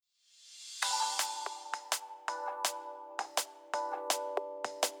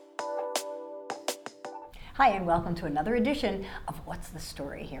Hi, and welcome to another edition of What's the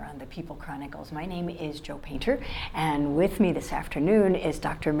Story here on the People Chronicles. My name is Jo Painter, and with me this afternoon is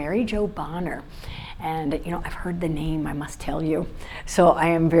Dr. Mary Jo Bonner. And, I've heard the name, I must tell you. So I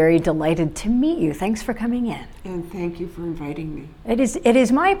am very delighted to meet you. Thanks for coming in. And thank you for inviting me. It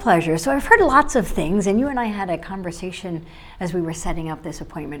is my pleasure. So I've heard lots of things, and you and I had a conversation as we were setting up this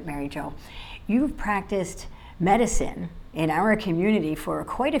appointment, Mary Jo. You've practiced medicine in our community for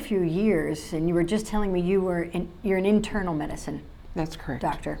quite a few years, and you were just telling me you're an internal medicine That's correct.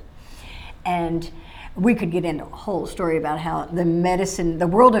 doctor. And we could get into a whole story about how the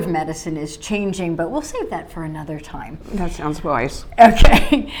world of medicine is changing, but we'll save that for another time. That sounds wise.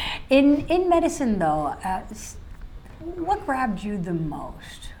 Okay. In medicine, though, what grabbed you the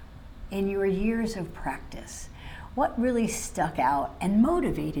most in your years of practice? What really stuck out and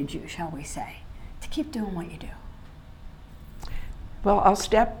motivated you, shall we say, to keep doing what you do? Well, I'll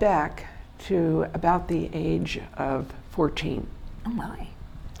step back to about the age of 14. Oh my.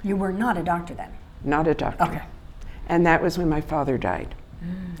 You were not a doctor then? Not a doctor. Okay. And that was when my father died.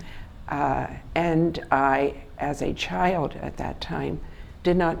 And I, as a child at that time,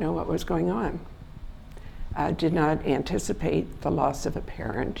 did not know what was going on. Did not anticipate the loss of a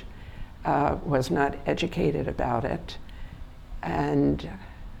parent, was not educated about it, and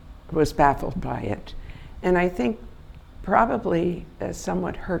was baffled by it. And I think probably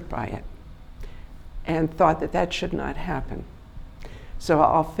somewhat hurt by it, and thought that should not happen. So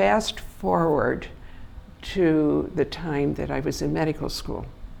I'll fast forward to the time that I was in medical school.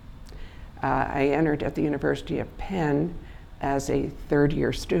 I entered at the University of Penn as a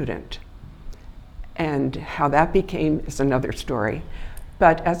third-year student. And how that became is another story.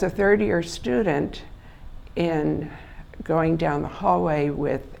 But as a third-year student, in going down the hallway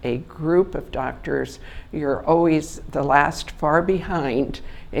with a group of doctors, you're always the last far behind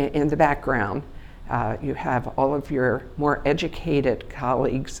in the background. You have all of your more educated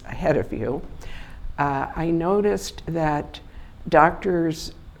colleagues ahead of you. I noticed that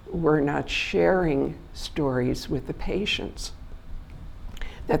doctors were not sharing stories with the patients,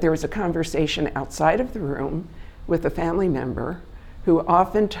 that there was a conversation outside of the room with a family member who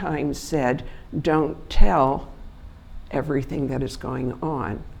oftentimes said, "Don't tell everything that is going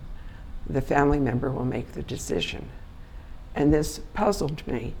on. The family member will make the decision." And this puzzled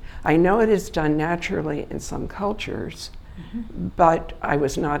me. I know it is done naturally in some cultures, but I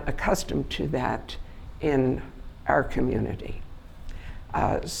was not accustomed to that in our community.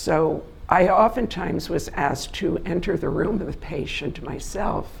 So I oftentimes was asked to enter the room of the patient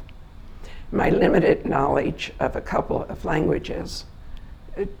myself, my limited knowledge of a couple of languages,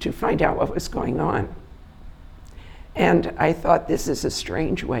 to find out what was going on. And I thought, this is a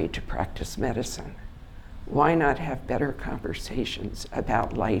strange way to practice medicine. Why not have better conversations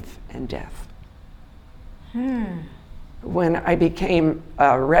about life and death? When I became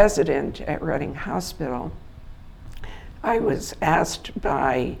a resident at Reading Hospital, I was asked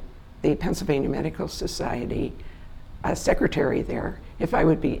by the Pennsylvania Medical Society, a secretary there, if I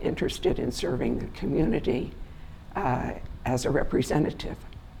would be interested in serving the community as a representative.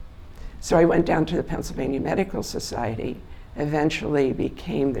 So I went down to the Pennsylvania Medical Society, eventually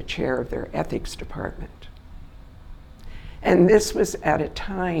became the chair of their ethics department. And this was at a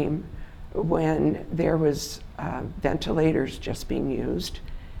time when there was ventilators just being used,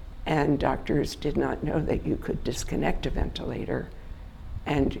 and doctors did not know that you could disconnect a ventilator,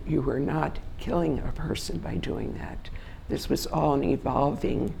 and you were not killing a person by doing that. This was all an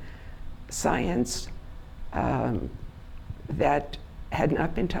evolving science that had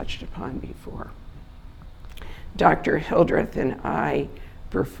not been touched upon before. Dr. Hildreth and I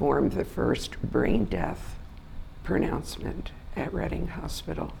performed the first brain death pronouncement at Reading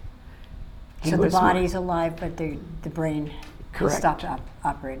Hospital. So the body's alive, but the brain has stopped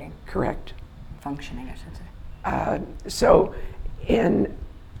operating. Correct. Functioning, I should say. So in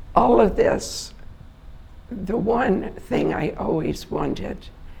all of this, the one thing I always wanted,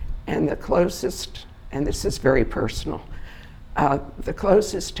 and the closest, and this is very personal, the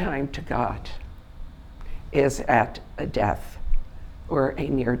closest time to God is at a death or a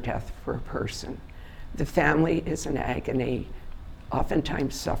near death for a person. The family is in agony,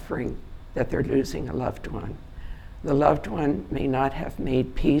 oftentimes suffering that they're losing a loved one. The loved one may not have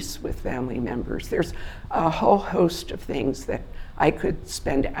made peace with family members. There's a whole host of things that I could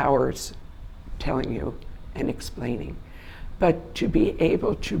spend hours telling you and explaining. But to be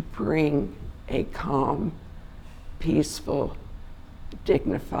able to bring a calm, peaceful,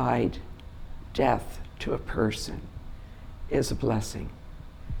 dignified death to a person is a blessing.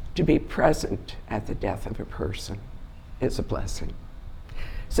 To be present at the death of a person is a blessing.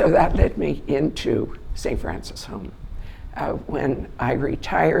 So that led me into St. Francis Home. When I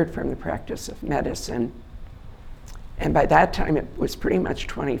retired from the practice of medicine, and by that time it was pretty much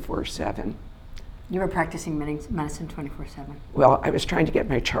 24/7. You were practicing medicine 24/7. Well, I was trying to get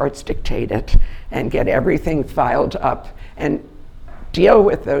my charts dictated and get everything filed up and deal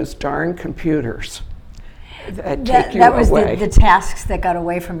with those darn computers that take you that was away. the tasks that got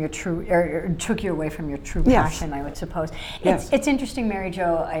away from your true, or took you away from your true Yes. passion, I would suppose. Yes. It's interesting, Mary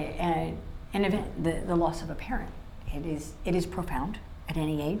Jo, an event, the loss of a parent. It is profound at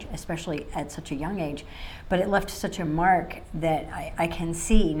any age, especially at such a young age, but it left such a mark that I can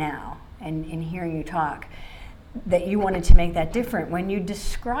see now, and in hearing you talk, that you wanted to make that different. When you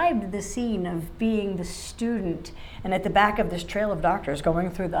described the scene of being the student and at the back of this trail of doctors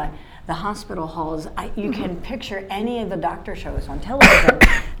going through the hospital halls, you can picture any of the doctor shows on television.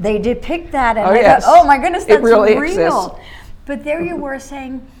 They depict that, and yes. oh my goodness, that's It really real. exists. But there you were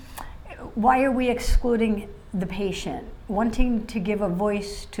saying, why are we excluding the patient? Wanting to give a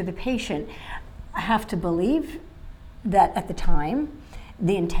voice to the patient. I have to believe that at the time,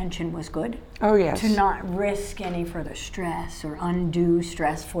 the intention was good. Oh, yes. To not risk any further stress or undue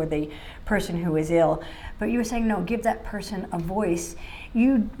stress for the person who is ill. But you were saying, no, give that person a voice.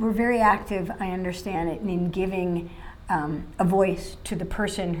 You were very active, I understand it, in giving a voice to the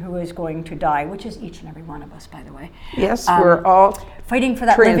person who is going to die, which is each and every one of us, by the way. Yes, we're all fighting for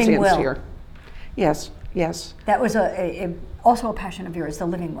that living transients will. here. Yes, yes. That was also a passion of yours, the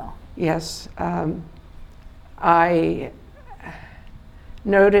living will. Yes, I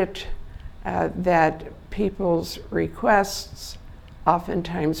noted that people's requests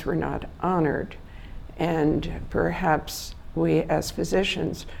oftentimes were not honored, and perhaps we as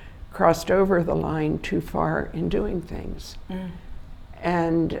physicians crossed over the line too far in doing things.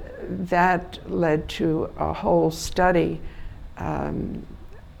 And that led to a whole study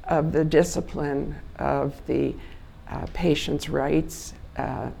of the discipline of the patient's rights,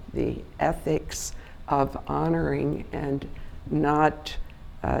 the ethics of honoring and not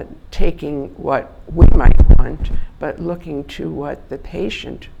taking what we might want, but looking to what the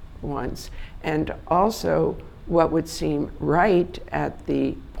patient wants, and also what would seem right at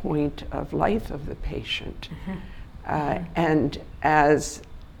the point of life of the patient. And as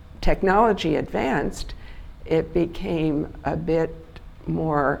technology advanced, it became a bit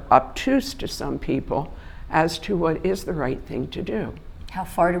more obtuse to some people as to what is the right thing to do. How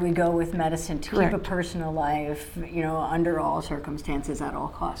far do we go with medicine to Correct. keep a person alive, under all circumstances, at all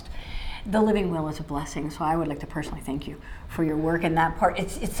cost? The living will is a blessing, so I would like to personally thank you for your work in that part.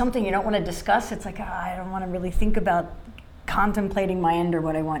 It's something you don't want to discuss. It's like, I don't want to really think about contemplating my end or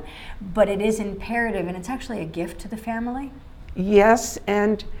what I want. But it is imperative, and it's actually a gift to the family. Yes,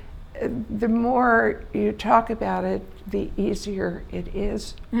 and the more you talk about it, the easier it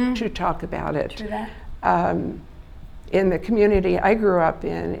is to talk about it. True that. In the community I grew up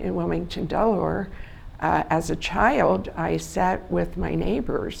in Wilmington, Delaware, as a child, I sat with my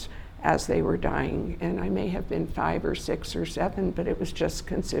neighbors as they were dying, and I may have been 5 or 6 or 7, but it was just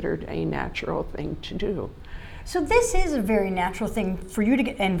considered a natural thing to do. So this is a very natural thing for you to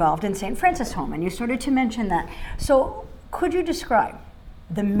get involved in St. Francis Home, and you started to mention that. So could you describe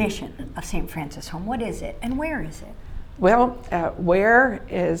the mission of St. Francis Home? What is it, and where is it? Well, where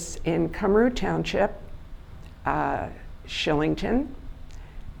is in Cumru Township, Shillington.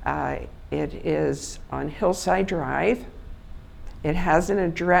 It is on Hillside Drive. It has an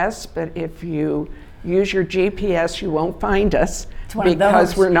address, but if you use your GPS, you won't find us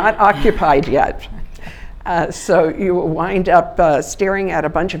because we're not occupied yet. So you will wind up staring at a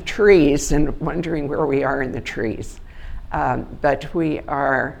bunch of trees and wondering where we are in the trees. But we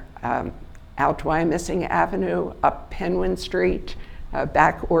are out Wyomissing Avenue, up Penguin Street,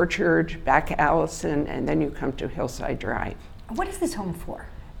 back Orchard, back Allison, and then you come to Hillside Drive. What is this home for?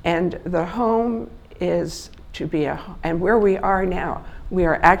 And the home is to be and where we are now, we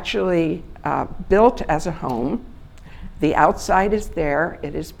are actually built as a home. The outside is there,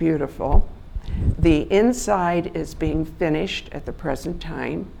 it is beautiful. The inside is being finished at the present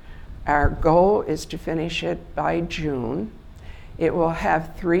time. Our goal is to finish it by June. It will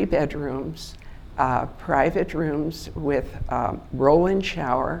have 3 bedrooms, private rooms with roll-in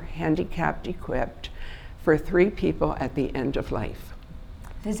shower, handicapped equipped, for 3 people at the end of life.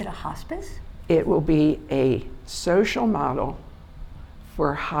 Is it a hospice? It will be a social model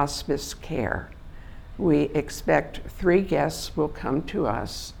for hospice care. We expect 3 guests will come to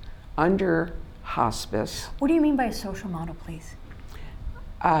us under hospice. What do you mean by a social model, please?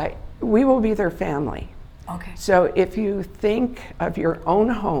 We will be their family. Okay. So if you think of your own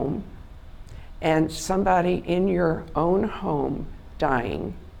home and somebody in your own home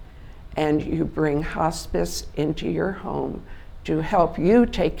dying and you bring hospice into your home to help you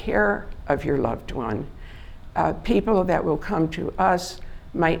take care of your loved one. People that will come to us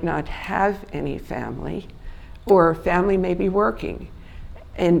might not have any family, or family may be working.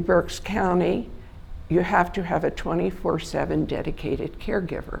 In Berks County, you have to have a 24/7 dedicated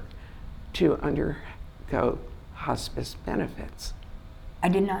caregiver to undergo hospice benefits. I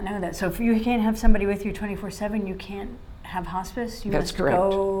did not know that. So if you can't have somebody with you 24/7, you can't have hospice? You That's must correct.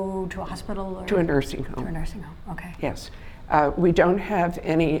 go to a hospital? Or To a nursing home. To a nursing home, okay. Yes. We don't have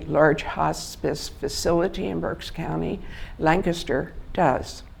any large hospice facility in Berks County. Lancaster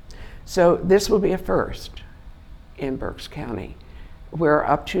does. So this will be a first in Berks County, where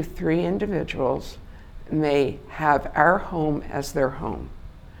up to 3 individuals may have our home as their home.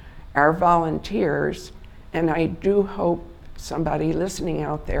 Our volunteers, and I do hope somebody listening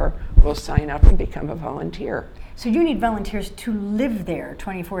out there will sign up and become a volunteer. So you need volunteers to live there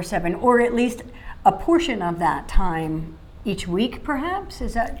 24/7, or at least a portion of that time each week, perhaps?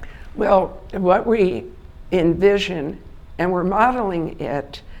 Is that? Well, what we envision, and we're modeling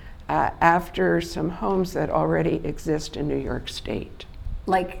it after some homes that already exist in New York State.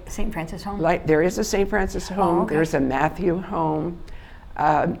 Like St. Francis Home? Like there is a St. Francis home, okay. There's a Matthew home.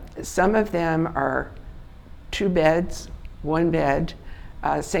 Some of them are 2 beds, 1 bed.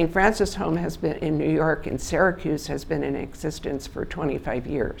 St. Francis Home has been in New York and Syracuse has been in existence for 25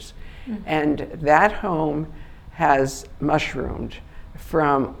 years. Mm-hmm. And that home has mushroomed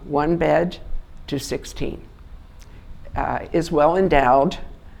from 1 bed to 16. Is well endowed,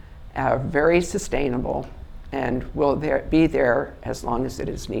 very sustainable, and will be there as long as it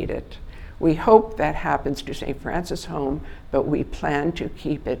is needed. We hope that happens to St. Francis Home, but we plan to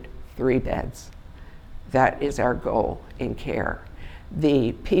keep it 3 beds. That is our goal in care.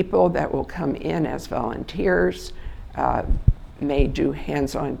 The people that will come in as volunteers may do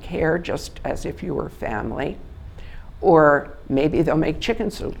hands-on care just as if you were family, or maybe they'll make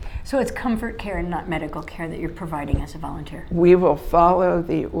chicken soup. So it's comfort care and not medical care that you're providing as a volunteer? We will follow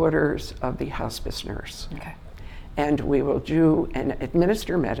the orders of the hospice nurse. Okay. And we will do and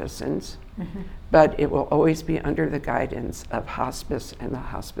administer medicines, but it will always be under the guidance of hospice and the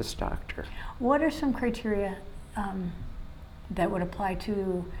hospice doctor. What are some criteria that would apply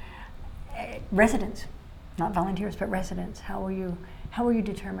to residents, not volunteers, but residents? How will you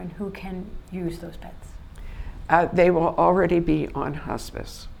determine who can use those beds? They will already be on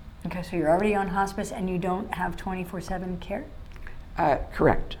hospice. Okay, so you're already on hospice and you don't have 24/7 care?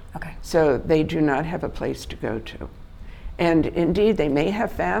 Correct. Okay. So they do not have a place to go to. And indeed, they may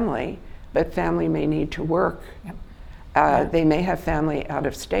have family, but family may need to work. Yep. They may have family out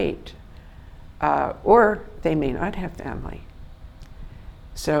of state, or they may not have family.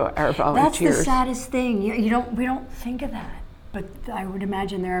 So our volunteers. That's the saddest thing. We don't think of that, but I would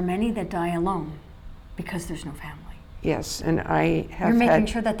imagine there are many that die alone because there's no family. Yes, and I have You're making had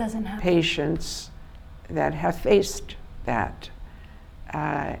sure that doesn't happen. patients that have faced that,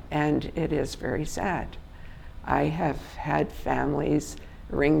 and it is very sad. I have had families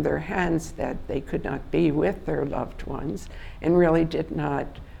wring their hands that they could not be with their loved ones and really did not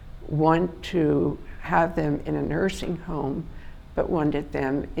want to have them in a nursing home, but wanted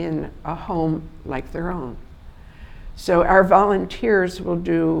them in a home like their own. So our volunteers will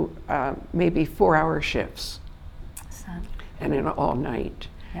do maybe 4-hour shifts and an all night.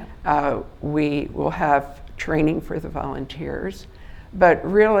 Yep. We will have training for the volunteers, but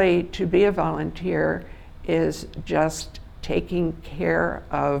really to be a volunteer is just taking care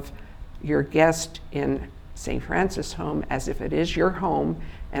of your guest in St. Francis Home as if it is your home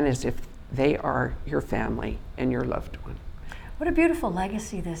and as if they are your family and your loved one. What a beautiful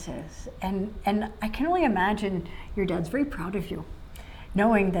legacy this is. And I can only imagine your dad's very proud of you,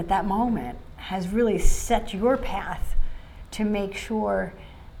 knowing that that moment has really set your path to make sure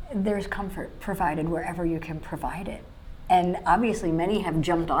there's comfort provided wherever you can provide it. And obviously many have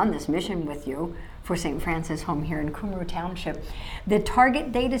jumped on this mission with you for St. Francis Home here in Cumru Township. The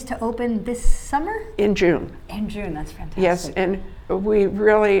target date is to open this summer? In June. In June, that's fantastic. Yes, and we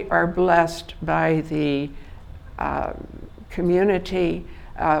really are blessed by the community.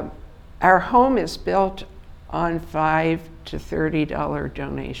 Our home is built on $5 to $30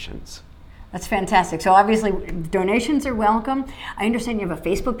 donations. That's fantastic. So obviously donations are welcome. I understand you have a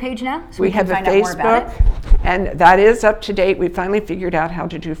Facebook page now, so we have can a find out more about Facebook, it. and that is up to date. We finally figured out how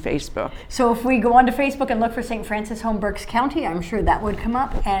to do Facebook. So if we go onto Facebook and look for St. Francis Home Berks County, I'm sure that would come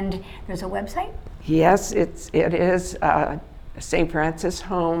up. And there's a website? Yes, it is St. Francis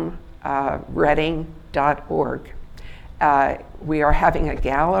Home Reading.org. We are having a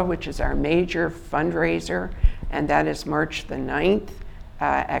gala, which is our major fundraiser, and that is March the 9th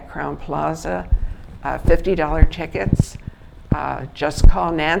at Crowne Plaza. $50 tickets. Just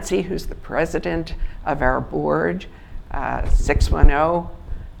call Nancy, who's the president of our board,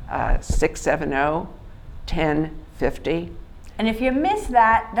 610-670-1050. And if you miss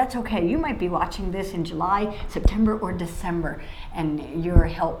that, that's okay. You might be watching this in July, September, or December, and your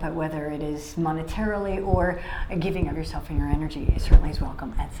help, whether it is monetarily or giving of yourself and your energy, certainly is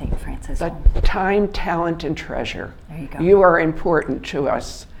welcome at St. Francis Home. But time, talent, and treasure. There you go. You are important to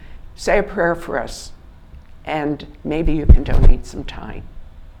us. Say a prayer for us, and maybe you can donate some time.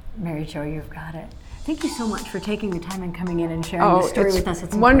 Mary Jo, you've got it. Thank you so much for taking the time and coming in and sharing this story with us.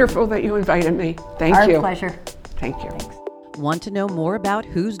 It's wonderful that you invited me. Thank you. Our pleasure. Thank you. Thanks. Want to know more about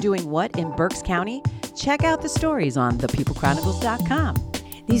who's doing what in Berks County? Check out the stories on thepeoplechronicles.com.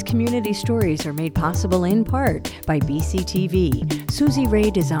 These community stories are made possible in part by BCTV, Susie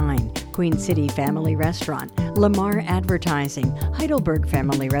Ray Design, Queen City Family Restaurant, Lamar Advertising, Heidelberg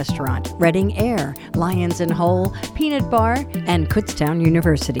Family Restaurant, Reading Air, Lions and Hole, Peanut Bar, and Kutztown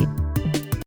University.